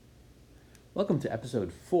Welcome to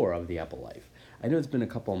episode 4 of The Apple Life. I know it's been a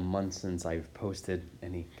couple of months since I've posted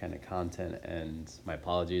any kind of content, and my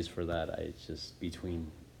apologies for that. I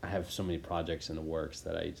have so many projects in the works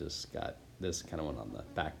that I just got this kind of one on the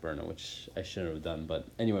back burner, which I shouldn't have done. But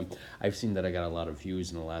anyway, I've seen that I got a lot of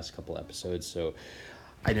views in the last couple episodes, so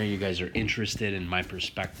I know you guys are interested in my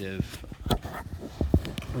perspective,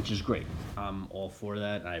 which is great. I'm all for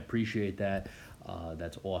that. I appreciate that.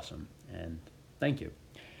 That's awesome, and thank you.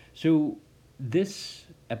 So, this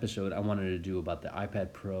episode I wanted to do about the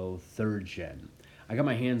iPad Pro 3rd Gen. I got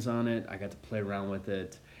my hands on it, I got to play around with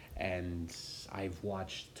it, and I've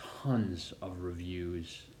watched tons of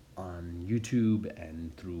reviews on YouTube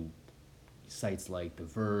and through sites like The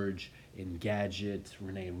Verge, Engadget,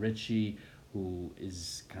 Renee Ritchie, who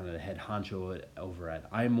is kind of the head honcho over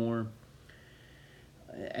at iMore,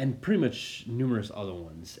 and pretty much numerous other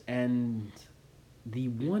ones. And the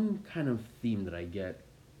one kind of theme that I get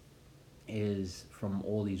is from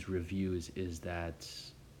all these reviews is that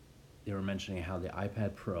they were mentioning how the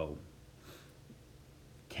iPad Pro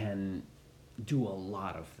can do a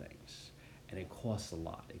lot of things, and it costs a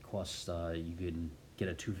lot. It costs you can get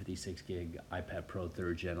a 256 gig iPad Pro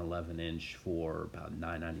 3rd Gen 11 inch for about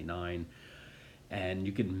 $999, and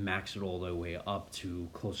you can max it all the way up to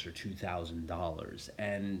closer to $2,000.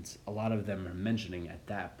 And a lot of them are mentioning at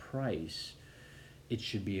that price, it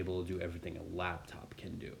should be able to do everything a laptop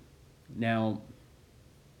can do. Now,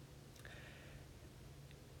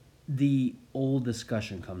 the old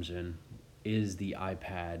discussion comes in, is the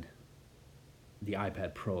iPad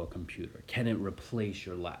Pro a computer? Can it replace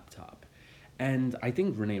your laptop? And I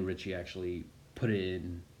think Renee Ritchie actually put it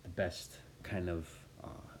in the best kind of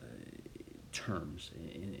terms,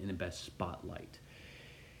 in the best spotlight.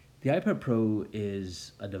 The iPad Pro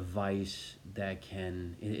is a device that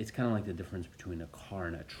it's kind of like the difference between a car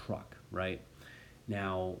and a truck, right?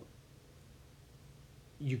 Now,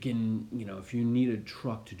 you can, if you need a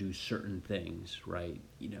truck to do certain things, right,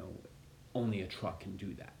 only a truck can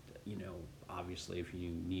do that. Obviously, if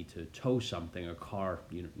you need to tow something, a car,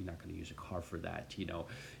 you're not going to use a car for that. You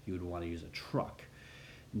would want to use a truck.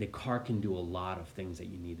 The car can do a lot of things that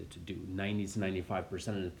you need it to do. 90 to 95%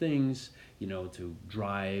 of the things, to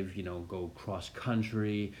drive, go cross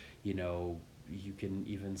country, you can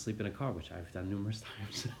even sleep in a car, which I've done numerous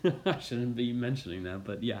times. I shouldn't be mentioning that,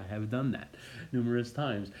 but yeah, I have done that numerous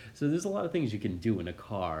times. So there's a lot of things you can do in a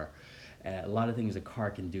car. A lot of things a car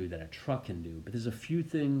can do that a truck can do, but there's a few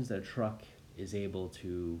things that a truck is able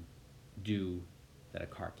to do that a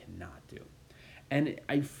car cannot do. And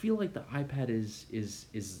I feel like the iPad is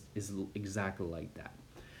exactly like that.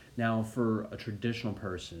 Now, for a traditional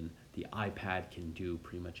person, the iPad can do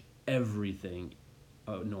pretty much everything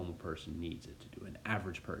a normal person needs it to do. An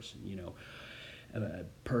average person, a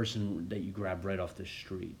person that you grab right off the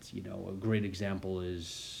street. A great example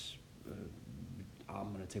is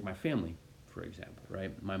I'm going to take my family, for example,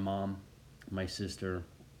 right? My mom, my sister,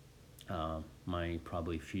 my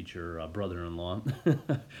probably future brother-in-law,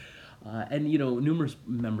 and numerous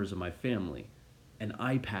members of my family. An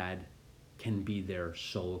iPad can be their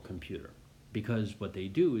sole computer, because what they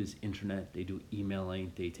do is internet, they do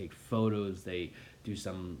emailing, they take photos, they do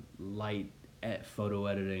some light photo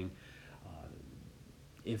editing.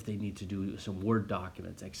 If they need to do some Word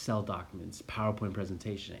documents, Excel documents, PowerPoint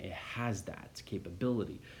presentation, it has that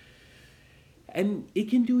capability. And it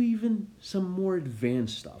can do even some more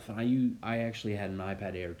advanced stuff. And I actually had an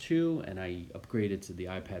iPad Air 2, and I upgraded to the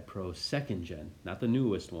iPad Pro 2nd Gen, not the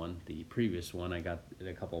newest one, the previous one. I got it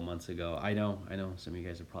a couple of months ago. I know, some of you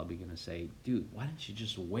guys are probably going to say, dude, why didn't you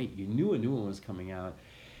just wait? You knew a new one was coming out.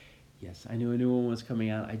 Yes, I knew a new one was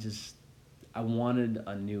coming out. I wanted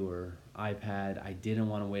a newer iPad. I didn't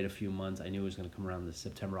want to wait a few months. I knew it was going to come around the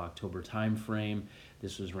September, October time frame.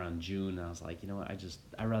 This was around June, and I was like, you know what,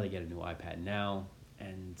 I'd rather get a new iPad now.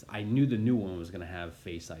 And I knew the new one was going to have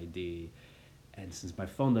Face ID. And since my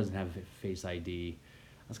phone doesn't have Face ID,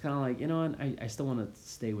 I was kind of like, you know what, I still want to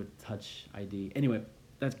stay with Touch ID. Anyway,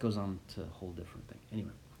 that goes on to a whole different thing.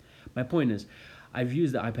 Anyway, my point is, I've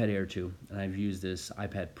used the iPad Air 2, and I've used this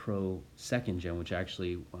iPad Pro 2nd Gen, which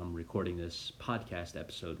actually I'm recording this podcast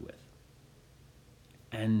episode with.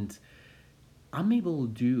 And I'm able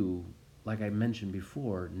to do, like I mentioned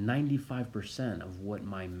before, 95% of what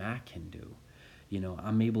my Mac can do.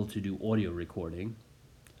 I'm able to do audio recording.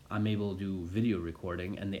 I'm able to do video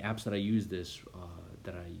recording, and the apps that I use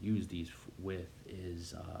these with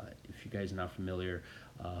is, if you guys are not familiar,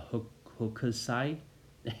 Hokusai.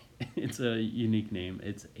 It's a unique name.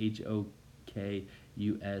 It's HOKUSAI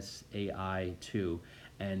 2,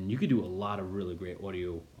 and you could do a lot of really great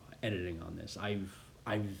audio editing on this. I've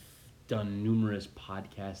done numerous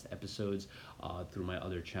podcast episodes through my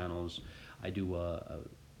other channels. I do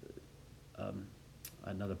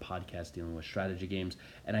another podcast dealing with strategy games,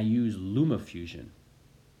 and I use LumaFusion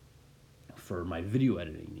for my video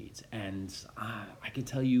editing needs. And I can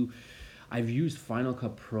tell you, I've used Final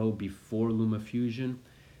Cut Pro before LumaFusion.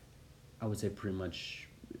 I would say pretty much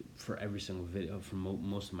for every single video, for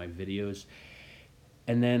most of my videos.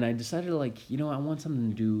 And then I decided, like, I want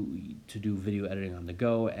something to do video editing on the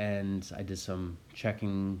go, and I did some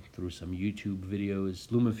checking through some YouTube videos.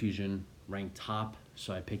 LumaFusion ranked top,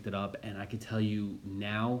 so I picked it up, and I can tell you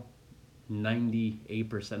now,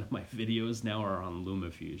 98% of my videos now are on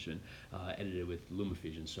LumaFusion, edited with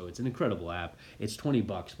LumaFusion. So it's an incredible app. It's $20,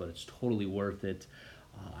 but it's totally worth it.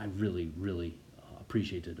 I really, really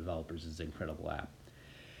appreciate the developers. It's an incredible app.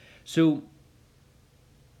 So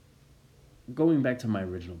going back to my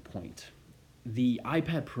original point, the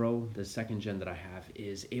iPad Pro, the second gen that I have,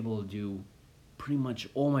 is able to do pretty much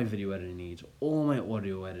all my video editing needs, all my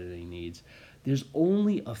audio editing needs. There's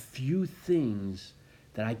only a few things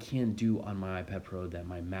that I can't do on my iPad Pro that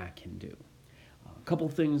my Mac can do. A couple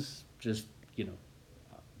things just,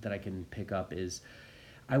 that I can pick up is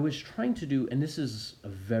I was trying to do, and this is a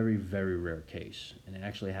very, very rare case, and it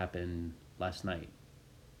actually happened last night.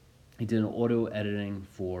 I did an audio editing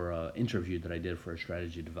for an interview that I did for a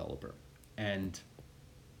strategy developer. And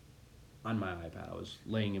on my iPad, I was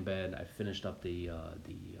laying in bed. I finished up the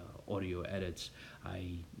audio edits.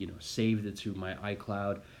 I saved it to my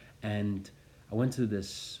iCloud, and I went to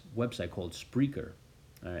this website called Spreaker,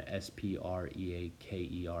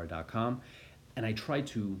 SPREAKER.com, and I tried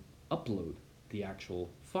to upload the actual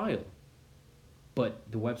file. But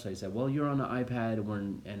the website said, well, you're on the iPad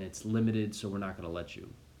and it's limited, so we're not going to let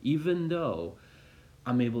you. Even though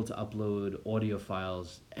I'm able to upload audio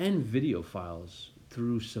files and video files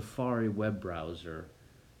through Safari web browser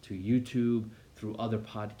to YouTube, through other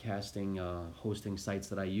podcasting hosting sites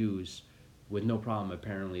that I use with no problem.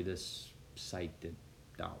 Apparently this site did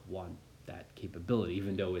not want that capability,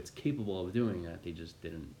 even though it's capable of doing that. They just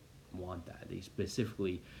didn't want that. They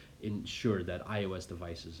specifically ensured that iOS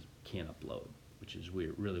devices can't upload, which is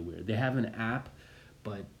weird, really weird. They have an app,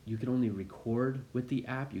 but you can only record with the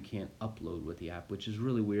app. You can't upload with the app, which is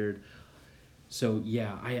really weird. So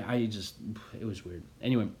yeah, I just, it was weird.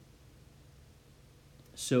 Anyway,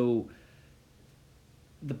 so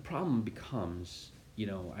the problem becomes,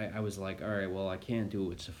 I was like, all right, well, I can't do it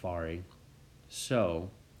with Safari. So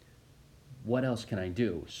what else can I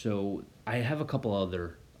do? So I have a couple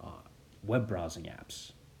other web browsing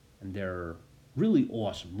apps, and they're really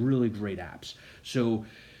awesome, really great apps. So,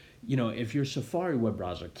 if your Safari web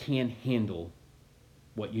browser can't handle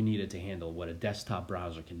what you need it to handle, what a desktop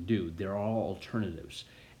browser can do, there are alternatives,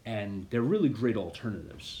 and they're really great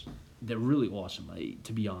alternatives. They're really awesome,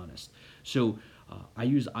 to be honest. So I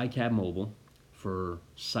use iCab Mobile for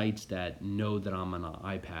sites that know that I'm on an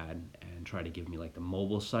iPad and try to give me like the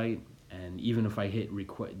mobile site. And even if I hit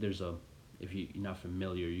request, if you're not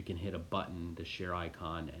familiar, you can hit a button, the share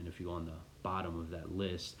icon, and if you go on the bottom of that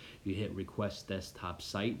list, you hit request desktop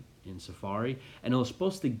site in Safari, and it was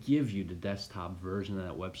supposed to give you the desktop version of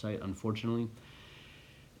that website. Unfortunately,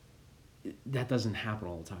 that doesn't happen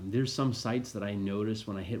all the time. There's some sites that I notice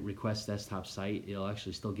when I hit request desktop site, it'll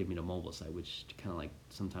actually still give me the mobile site, which kind of like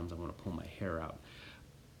sometimes I want to pull my hair out,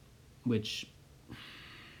 which,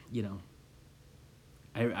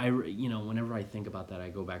 whenever I think about that, I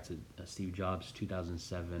go back to Steve Jobs'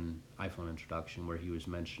 2007 iPhone introduction, where he was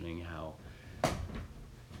mentioning how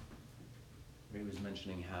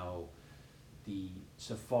the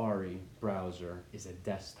Safari browser is a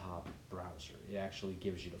desktop browser. It actually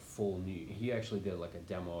gives you the full he actually did like a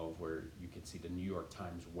demo of where you could see the New York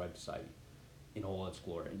Times website in all its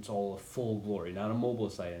glory. It's all a full glory, not a mobile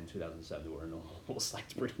site in 2007. There were no mobile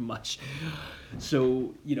sites pretty much.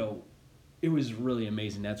 So, it was really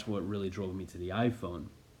amazing. That's what really drove me to the iPhone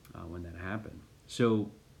when that happened. So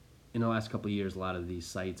in the last couple of years, a lot of these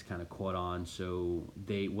sites kind of caught on. So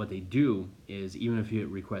what they do is, even if you hit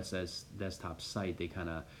request as desktop site, they kind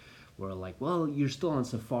of were like, well, you're still on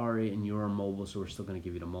Safari and you're on mobile, so we're still going to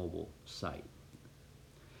give you the mobile site.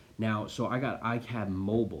 Now, so I got iCab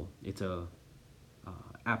Mobile. It's a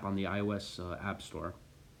app on the iOS App Store,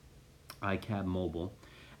 iCab Mobile,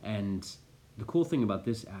 and the cool thing about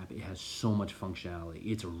this app, it has so much functionality.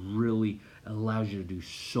 It allows you to do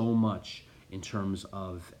so much in terms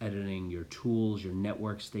of editing your tools, your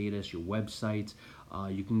network status, your websites.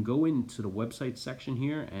 You can go into the website section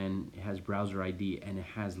here, and it has browser ID, and it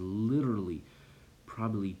has literally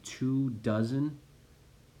probably 24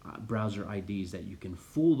 browser IDs that you can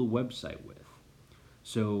fool the website with.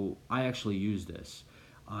 So I actually use this.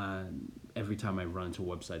 every time I run into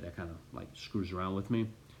a website that kind of like screws around with me.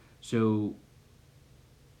 So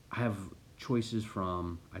I have choices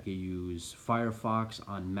from, I could use Firefox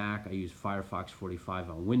on Mac, I use Firefox 45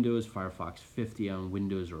 on Windows, Firefox 50 on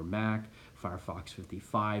Windows or Mac, Firefox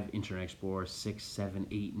 55, Internet Explorer 6, 7,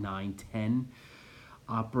 8, 9, 10,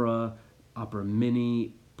 Opera, Opera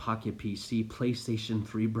Mini, Pocket PC, PlayStation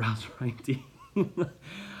 3 browser ID,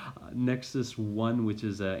 Nexus 1, which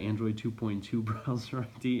is an Android 2.2 browser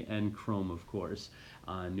ID, and Chrome, of course,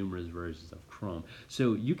 numerous versions of Chrome.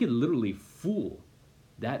 So you can literally fool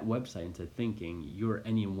that website into thinking you're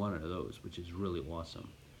any one of those, which is really awesome.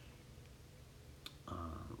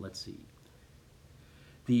 Let's see.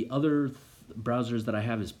 The other browsers that I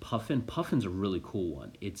have is Puffin. Puffin's a really cool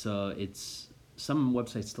one. It's some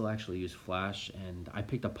websites still actually use Flash, and I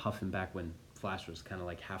picked up Puffin back when Flash was kind of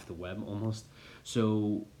like half the web almost.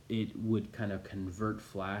 So it would kind of convert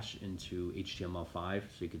Flash into HTML5,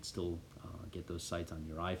 so you could still get those sites on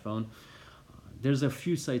your iPhone. There's a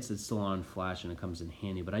few sites that still are on Flash and it comes in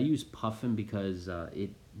handy, but I use Puffin because it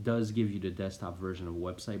does give you the desktop version of a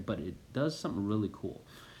website, but it does something really cool.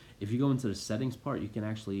 If you go into the settings part, you can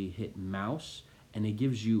actually hit mouse and it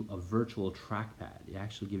gives you a virtual trackpad. It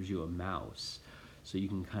actually gives you a mouse, so you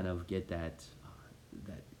can kind of get that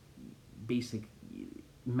basic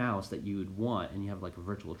mouse that you would want, and you have like a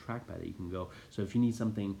virtual trackpad that you can go. So if you need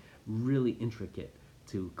something really intricate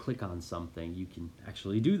to click on something, you can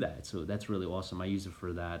actually do that. So that's really awesome. I use it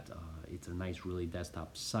for that. It's a nice, really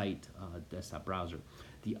desktop site, desktop browser.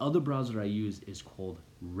 The other browser I use is called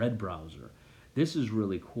Red Browser. This is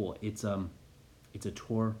really cool. It's a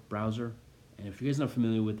Tor browser, and if you guys are not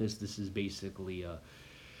familiar with this, this is basically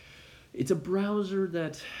it's a browser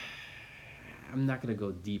that I'm not gonna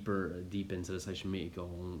go deep into this. I should make a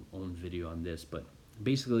own video on this, but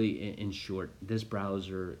basically, in short, this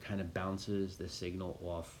browser kind of bounces the signal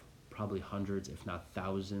off probably hundreds, if not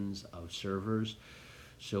thousands, of servers.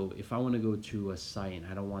 So if I want to go to a site and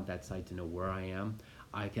I don't want that site to know where I am,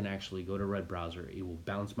 I can actually go to Red Browser. It will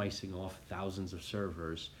bounce my signal off thousands of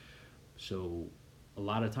servers. So a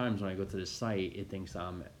lot of times when I go to this site, it thinks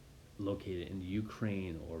I'm located in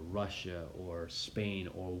Ukraine or Russia or Spain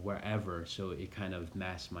or wherever. So it kind of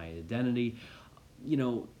masks my identity. You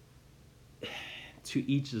know,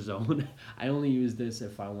 to each his own. I only use this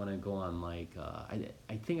if I want to go on like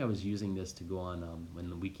I think I was using this to go on when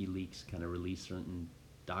the WikiLeaks kind of released certain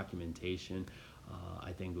documentation.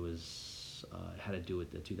 I think it was had to do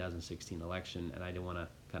with the 2016 election, and I didn't want to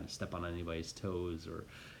kind of step on anybody's toes or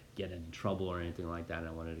get in trouble or anything like that. And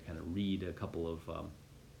I wanted to kind of read a couple of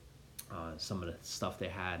some of the stuff they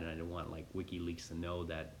had, and I didn't want like WikiLeaks to know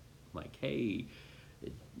that, like, hey,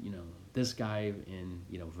 this guy in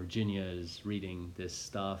Virginia is reading this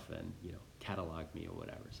stuff and catalog me or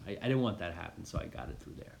whatever. So I didn't want that to happen, so I got it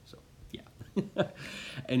through there. So yeah.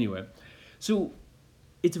 Anyway, so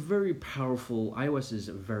it's a very powerful. iOS is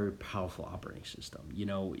a very powerful operating system.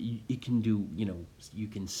 It can do. You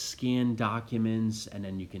can scan documents and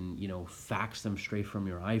then you can fax them straight from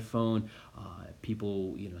your iPhone.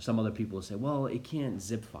 People, some other people say, well, it can't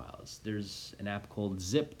zip files. There's an app called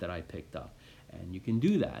Zip that I picked up, and you can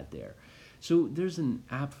do that there. So there's an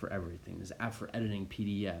app for everything. There's an app for editing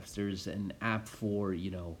PDFs. There's an app for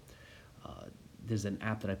there's an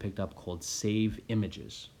app that I picked up called Save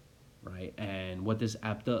Images. Right, and what this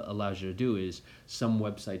app allows you to do is, some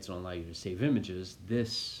websites don't allow you to save images.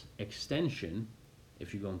 This extension,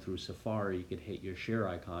 if you're going through Safari, you could hit your share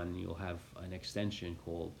icon and you'll have an extension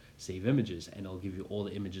called Save Images, and it'll give you all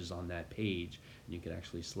the images on that page, and you can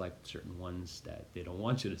actually select certain ones that they don't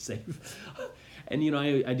want you to save. And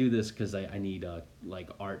I do this because I need like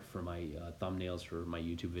art for my thumbnails for my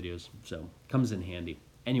YouTube videos, so it comes in handy.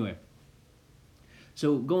 Anyway,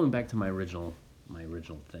 so going back to my original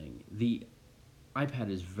thing, the iPad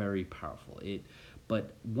is very powerful.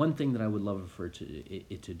 But one thing that I would love for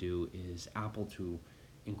it to do is Apple to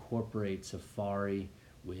incorporate Safari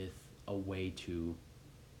with a way to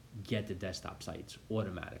get the desktop sites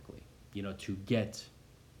automatically. To get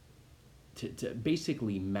to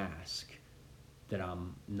basically mask that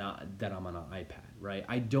I'm on an iPad, right?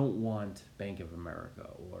 I don't want Bank of America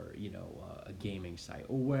or a gaming site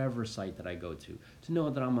or wherever site that I go to know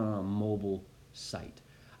that I'm on a mobile site.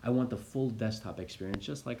 I want the full desktop experience,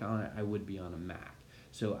 just like I would be on a Mac.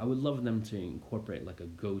 So I would love them to incorporate like a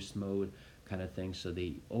ghost mode kind of thing, so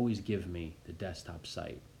they always give me the desktop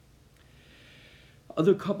site.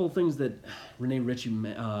 Other couple things that Renee Ritchie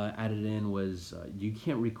added in was you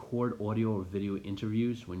can't record audio or video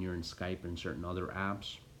interviews when you're in Skype and certain other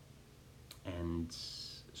apps. And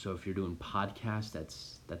so if you're doing podcasts,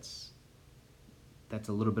 that's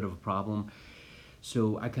a little bit of a problem.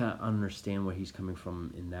 So I kind of understand where he's coming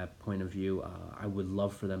from in that point of view. I would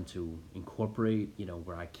love for them to incorporate,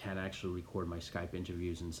 where I can actually record my Skype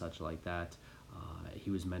interviews and such like that. He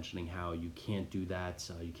was mentioning how you can't do that.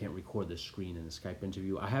 You can't record the screen in the Skype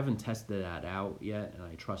interview. I haven't tested that out yet, and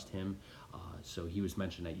I trust him. So he was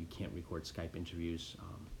mentioning that you can't record Skype interviews,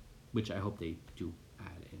 which I hope they do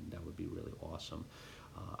add in. That would be really awesome.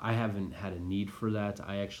 I haven't had a need for that.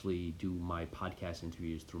 I actually do my podcast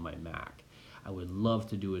interviews through my Mac. I would love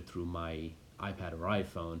to do it through my iPad or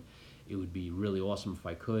iPhone. It would be really awesome if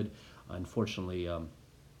I could. Unfortunately,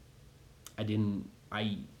 I didn't.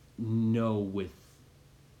 I know with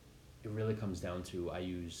it really comes down to I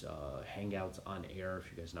use Hangouts on Air.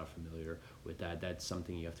 If you guys are not familiar with that, that's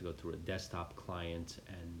something you have to go through a desktop client,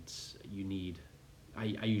 and you need. I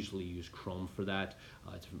usually use Chrome for that.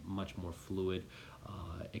 It's much more fluid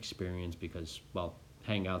experience because, well,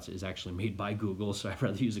 Hangouts is actually made by Google, so I'd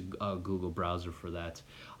rather use a Google browser for that.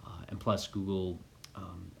 And plus, Google,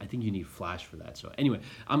 I think you need Flash for that. So anyway,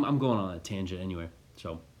 I'm going on a tangent anyway.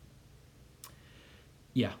 So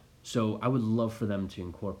yeah, so I would love for them to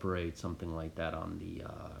incorporate something like that on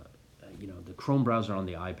the Chrome browser on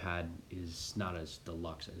the iPad is not as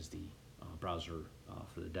deluxe as the browser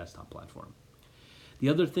for the desktop platform. The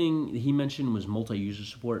other thing he mentioned was multi-user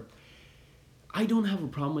support. I don't have a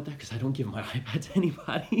problem with that because I don't give my iPad to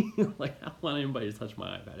anybody. Like, I don't want anybody to touch my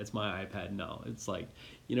iPad. It's my iPad. No, it's like,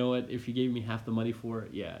 you know what? If you gave me half the money for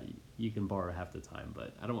it, yeah, you can borrow half the time.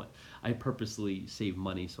 But I don't want. I purposely save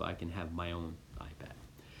money so I can have my own iPad.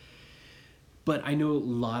 But I know a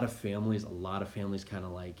lot of families kind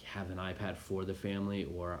of like have an iPad for the family,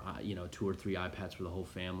 or 2 or 3 iPads for the whole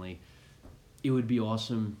family. It would be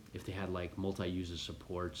awesome if they had like multi-user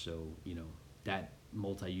support, so that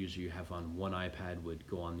multi-user you have on one iPad would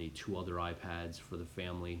go on the 2 other iPads for the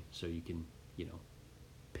family, so you can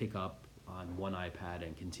pick up on one iPad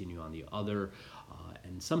and continue on the other.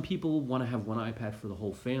 And some people want to have one iPad for the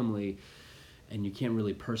whole family, and you can't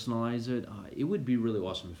really personalize it. It would be really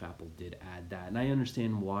awesome if Apple did add that, and I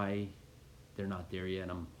understand why they're not there yet.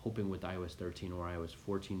 And I'm hoping with iOS 13 or iOS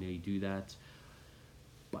 14 they do that.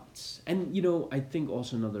 But I think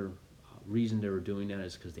also another reason they were doing that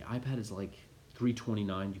is because the iPad is like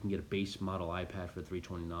 $329. You can get a base model iPad for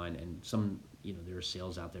 $329, and some there are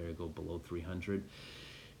sales out there that go below $300.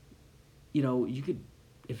 You could,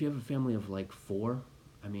 if you have a family of like 4,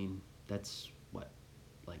 I mean that's what,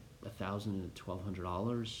 like $1,000 to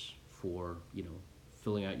 $1,200 for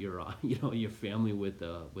filling out your your family with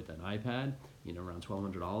an iPad, around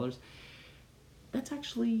 $1,200.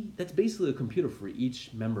 That's basically a computer for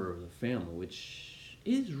each member of the family, which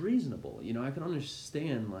is reasonable. I can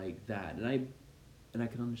understand like that, and I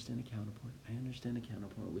can understand a counterpoint. I understand a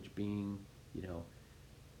counterpoint, which being,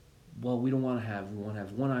 well, we want to have one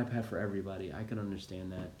iPad for everybody. I can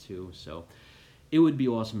understand that too. So it would be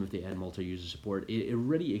awesome if they had multi-user support. It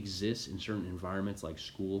already exists in certain environments like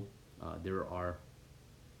school. There are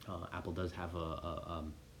Apple does have a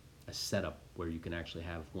setup where you can actually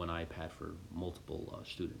have one iPad for multiple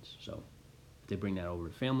students. So if they bring that over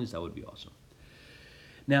to families, that would be awesome.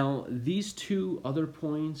 Now, these 2 other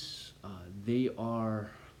points, they are,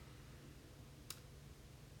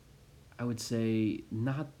 I would say,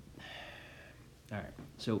 not. All right,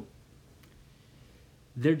 so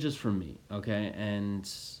they're just for me, okay? And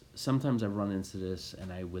sometimes I run into this,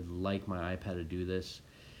 and I would like my iPad to do this.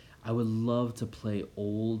 I would love to play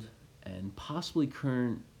old and possibly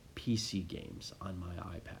current PC games on my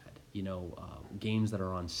iPad. Games that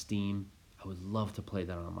are on Steam. I would love to play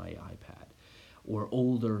that on my iPad. Or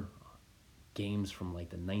older games from like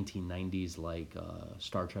the 1990s, like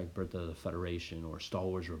Star Trek: Birth of the Federation, or Star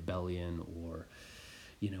Wars Rebellion, or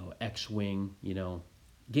X-Wing.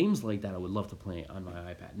 Games like that I would love to play on my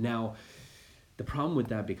iPad. Now, the problem with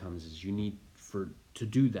that becomes is to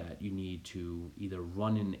do that, you need to either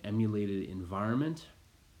run an emulated environment,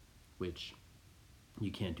 which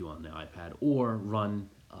you can't do on the iPad, or run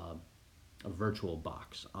a virtual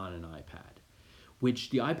box on an iPad, which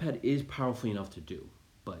the iPad is powerful enough to do,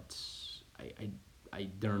 but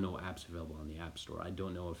there are no apps available on the App Store. I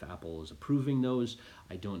don't know if Apple is approving those.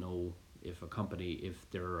 I don't know if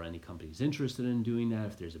there are any companies interested in doing that,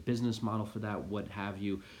 if there's a business model for that, what have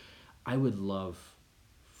you. I would love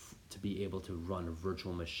to be able to run a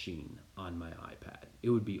virtual machine on my iPad. It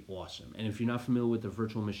would be awesome. And if you're not familiar with what a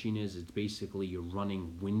virtual machine is, it's basically you're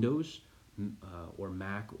running Windows or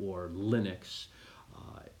Mac or Linux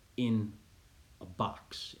in a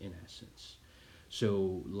box, in essence.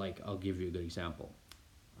 So, like, I'll give you a good example.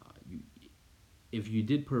 if you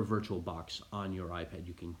did put a virtual box on your iPad,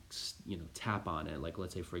 you can tap on it. Like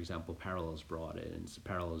let's say for example, Parallels brought it, and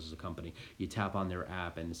Parallels is a company. You tap on their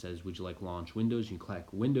app and it says, "Would you like launch Windows?" You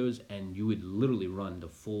click Windows, and you would literally run the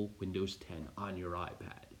full Windows 10 on your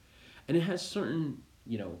iPad. And it has certain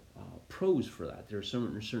pros for that. There are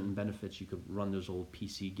certain benefits. You could run those old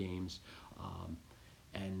PC games, um,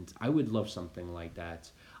 and I would love something like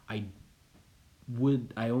that. I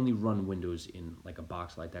I only run Windows in like a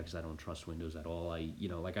box like that because I don't trust Windows at all.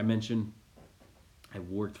 Like I mentioned, I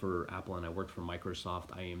worked for Apple and I worked for Microsoft.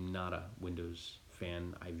 I am not a Windows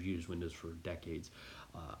fan. I've used Windows for decades.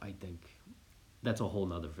 I think that's a whole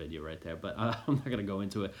nother video right there, but I'm not gonna go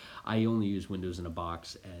into it. I only use Windows in a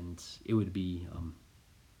box, and it would be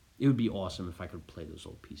awesome if I could play those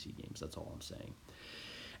old PC games. That's all I'm saying.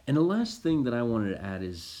 And the last thing that I wanted to add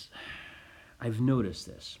is I've noticed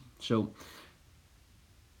this. So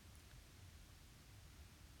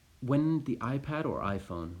when the iPad or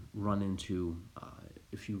iPhone run into,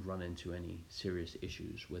 if you run into any serious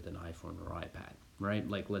issues with an iPhone or iPad, right?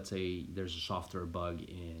 Like let's say there's a software bug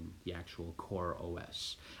in the actual core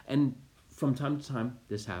OS, and from time to time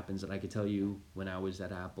this happens. And I could tell you when I was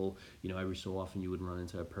at Apple, every so often you would run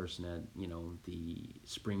into a person at, the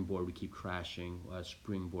Springboard would keep crashing.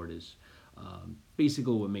 Springboard is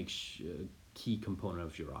basically what makes a key component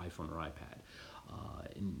of your iPhone or iPad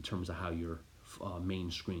in terms of how your main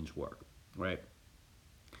screens work, right?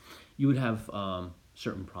 You would have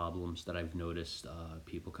certain problems that I've noticed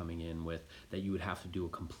people coming in with, that you would have to do a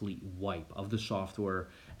complete wipe of the software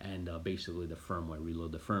and basically the firmware,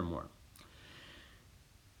 reload the firmware,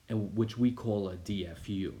 and which we call a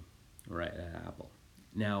DFU, right, at Apple.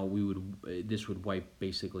 Now this would wipe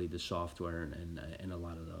basically the software and a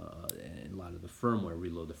lot of the firmware,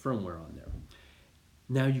 reload the firmware on there.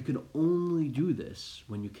 Now you can only do this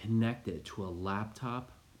when you connect it to a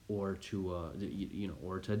laptop or to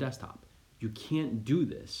a desktop. You can't do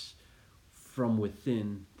this from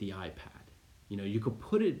within the iPad. You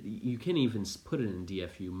can even put it in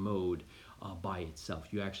DFU mode by itself.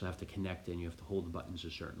 You actually have to connect it, and you have to hold the buttons a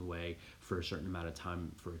certain way for a certain amount of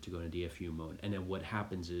time for it to go into DFU mode. And then what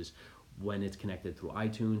happens is, when it's connected through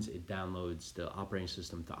iTunes, it downloads the operating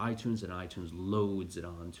system to iTunes, and iTunes loads it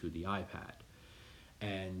onto the iPad.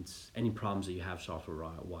 And any problems that you have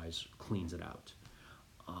software-wise cleans it out.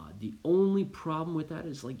 The only problem with that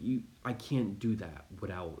is I can't do that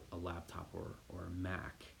without a laptop or a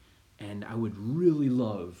Mac, and I would really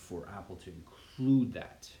love for Apple to include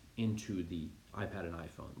that into the iPad and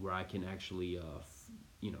iPhone, where I can actually,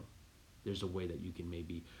 there's a way that you can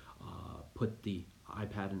maybe put the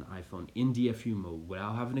iPad and iPhone in DFU mode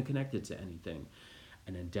without having to connect it to anything,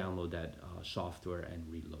 and then download that software and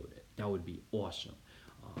reload it. That would be awesome.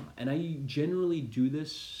 And I generally do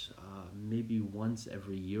this maybe once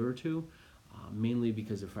every year or two, mainly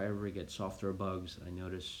because if I ever get software bugs, I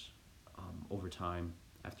notice over time,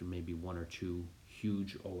 after maybe one or two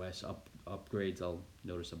huge OS upgrades, I'll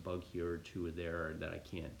notice a bug here or two or there that I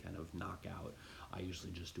can't kind of knock out. I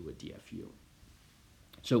usually just do a DFU.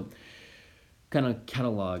 So kind of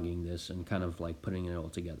cataloging this and kind of like putting it all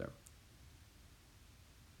together.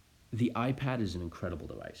 The iPad is an incredible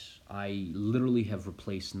device. I literally have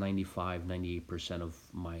replaced 98% of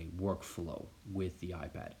my workflow with the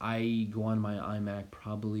iPad. I go on my iMac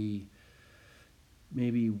probably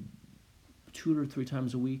maybe 2 or 3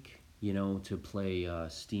 times a week, to play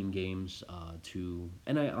Steam games.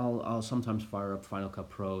 I'll sometimes fire up Final Cut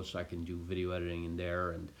Pro so I can do video editing in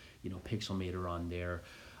there, and Pixelmator on there.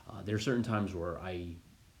 There are certain times where I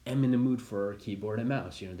am in the mood for a keyboard and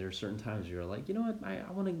mouse. There are certain times where you're like, what,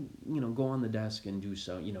 I want to, go on the desk and do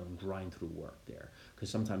so, and grind through work there. Because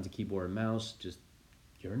sometimes the keyboard and mouse, just,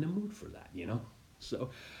 you're in the mood for that, So,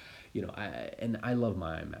 I love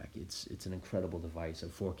my iMac. It's an incredible device. A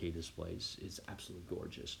 4K display is absolutely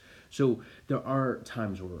gorgeous. So there are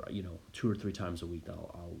times where, 2 or 3 times a week,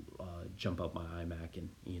 I'll jump up my iMac and,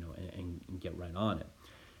 and get right on it.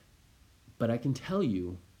 But I can tell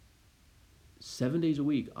you, 7 days a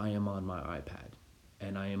week, I am on my iPad,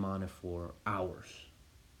 and I am on it for hours.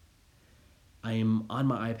 I am on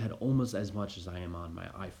my iPad almost as much as I am on my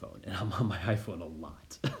iPhone, and I'm on my iPhone a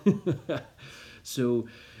lot. So,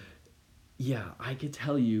 yeah, I could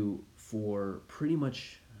tell you for pretty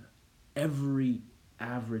much every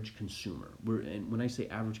average consumer, and when I say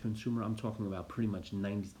average consumer, I'm talking about pretty much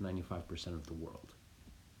 90 to 95% of the world.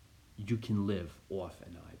 You can live off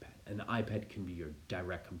an iPad. And the iPad can be your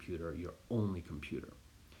direct computer, your only computer,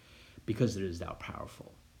 because it is that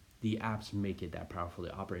powerful. The apps make it that powerful.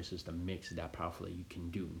 The operating system makes it that powerful that you can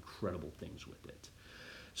do incredible things with it.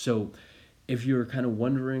 So if you're kind of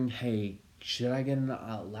wondering, hey, should I get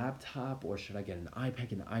a laptop or should I get an iPad?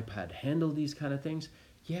 Can the iPad handle these kind of things?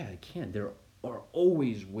 Yeah, it can. There are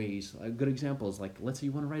always ways. A good example is like, let's say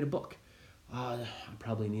you want to write a book. I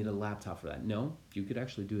probably need a laptop for that. No, you could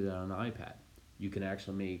actually do that on the iPad. You can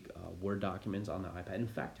actually make Word documents on the iPad. In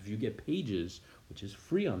fact, if you get Pages, which is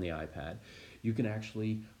free on the iPad, you can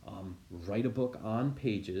actually write a book on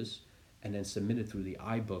Pages and then submit it through the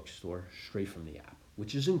iBook store straight from the app,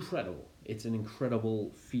 which is incredible. It's an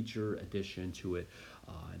incredible feature addition to it,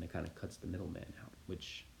 and it kind of cuts the middleman out,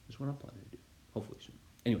 which is what I'm planning to do, hopefully soon.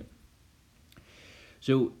 Anyway,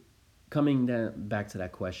 so coming back to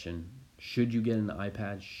that question, should you get an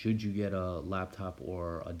iPad? Should you get a laptop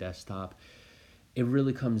or a desktop? It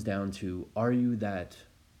really comes down to, are you that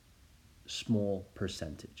small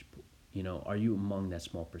percentage? Are you among that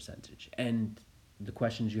small percentage? And the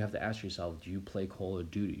questions you have to ask yourself: do you play Call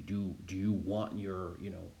of Duty? Do you want your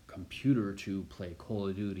computer to play Call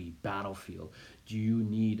of Duty, Battlefield? Do you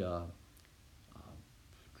need a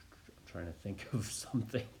trying to think of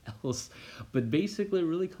something else, but basically it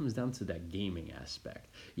really comes down to that gaming aspect.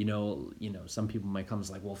 Some people might come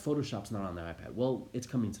as like, well, Photoshop's not on the iPad. Well, it's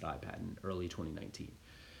coming to the iPad in early 2019,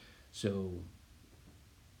 so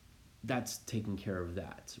that's taking care of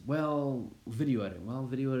that. Well, video editing. Well,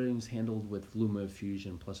 video editing is handled with Luma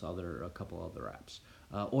Fusion plus a couple other apps.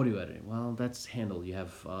 Audio editing. Well, that's handled. You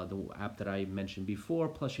have the app that I mentioned before,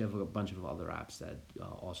 plus you have a bunch of other apps that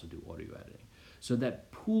also do audio editing. So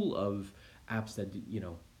that pool of apps that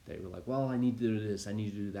that you're like, well, I need to do this, I need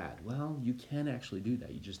to do that. Well, you can actually do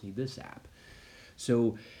that. You just need this app.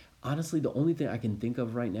 So honestly, the only thing I can think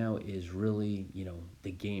of right now is really,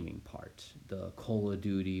 the gaming part, the Call of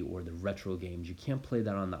Duty or the retro games. You can't play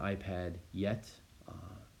that on the iPad yet.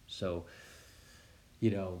 So,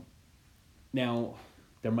 now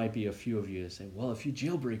there might be a few of you that say, well, if you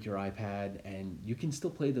jailbreak your iPad and you can still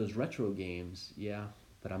play those retro games, yeah,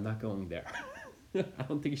 but I'm not going there. I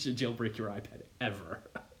don't think you should jailbreak your iPad ever.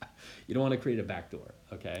 You don't want to create a backdoor,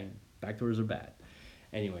 okay? Backdoors are bad.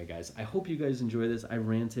 Anyway, guys, I hope you guys enjoy this. I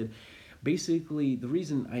ranted. Basically, the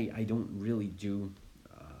reason I don't really do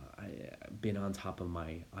been on top of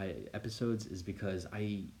my episodes is because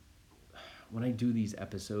when I do these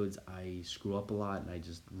episodes, I screw up a lot and I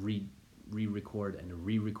just re-record and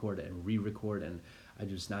re-record and re-record, and I'm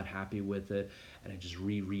just not happy with it, and I just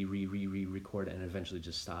re-record and eventually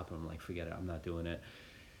just stop and I'm like, forget it, I'm not doing it.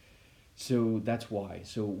 So that's why.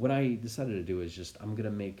 So what I decided to do is just I'm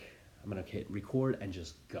gonna hit record and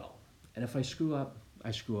just go. And if I screw up,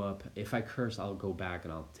 I screw up. If I curse, I'll go back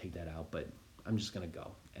and I'll take that out. But I'm just gonna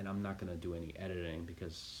go, and I'm not gonna do any editing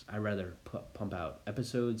because I rather pump out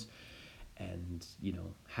episodes and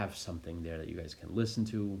have something there that you guys can listen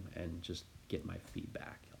to and just get my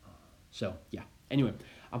feedback. So yeah. Anyway,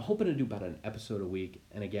 I'm hoping to do about an episode a week,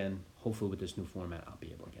 and again, hopefully with this new format, I'll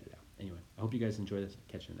be able to get it out. Anyway, I hope you guys enjoy this.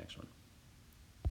 Catch you in the next one.